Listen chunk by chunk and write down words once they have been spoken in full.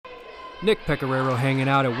Nick PECORARO hanging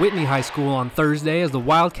out at Whitney High School on Thursday as the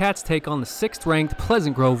Wildcats take on the 6th-ranked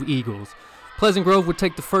Pleasant Grove Eagles. Pleasant Grove would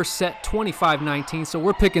take the first set 25-19, so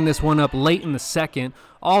we're picking this one up late in the second,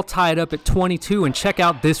 all tied up at 22, and check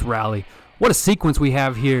out this rally. What a sequence we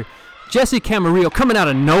have here. Jessie Camarillo coming out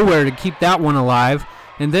of nowhere to keep that one alive.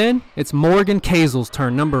 And then it's Morgan KAZEL'S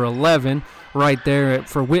turn, number 11, right there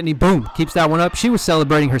for Whitney. Boom, keeps that one up. She was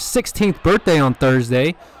celebrating her 16th birthday on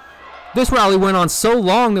Thursday. This rally went on so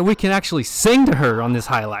long that we can actually sing to her on this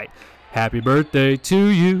highlight. Happy birthday to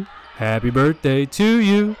you, happy birthday to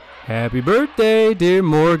you, happy birthday dear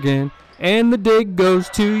Morgan, and the dig goes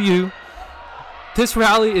to you. This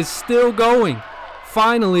rally is still going.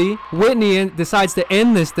 Finally, Whitney decides to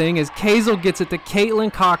end this thing as KAZEL gets it to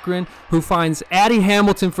CATELYN COCHRAN, who finds Addie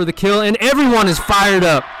Hamilton for the kill, and everyone is fired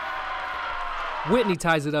up. Whitney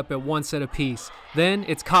ties it up at 1 set apiece. Then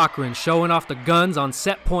it's COCHRAN showing off the guns on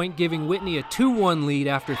set point, giving Whitney a 2-1 lead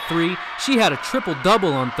after 3. She had a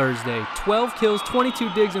triple-double on Thursday, 12 kills, 22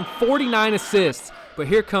 digs, and 49 assists. But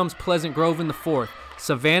here comes Pleasant Grove in the 4th.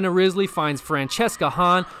 Savannah Risley finds Francesca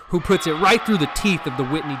Hahn, who puts it right through the teeth of the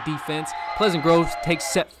Whitney defense. Pleasant Grove takes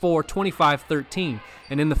set 4, 25-13.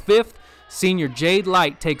 And in the 5th, senior Jade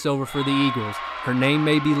Light takes over for the Eagles. Her name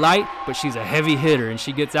may be Light, but she's a heavy hitter, and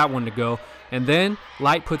she gets that one to go. And then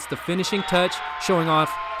Light puts the finishing touch, showing off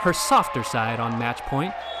her softer side on match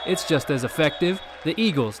point. It's just as effective. The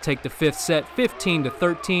Eagles take the 5th set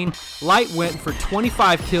 15-13. Light went for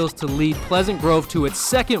 25 kills to lead Pleasant Grove to its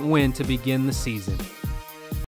 2nd win to begin the season.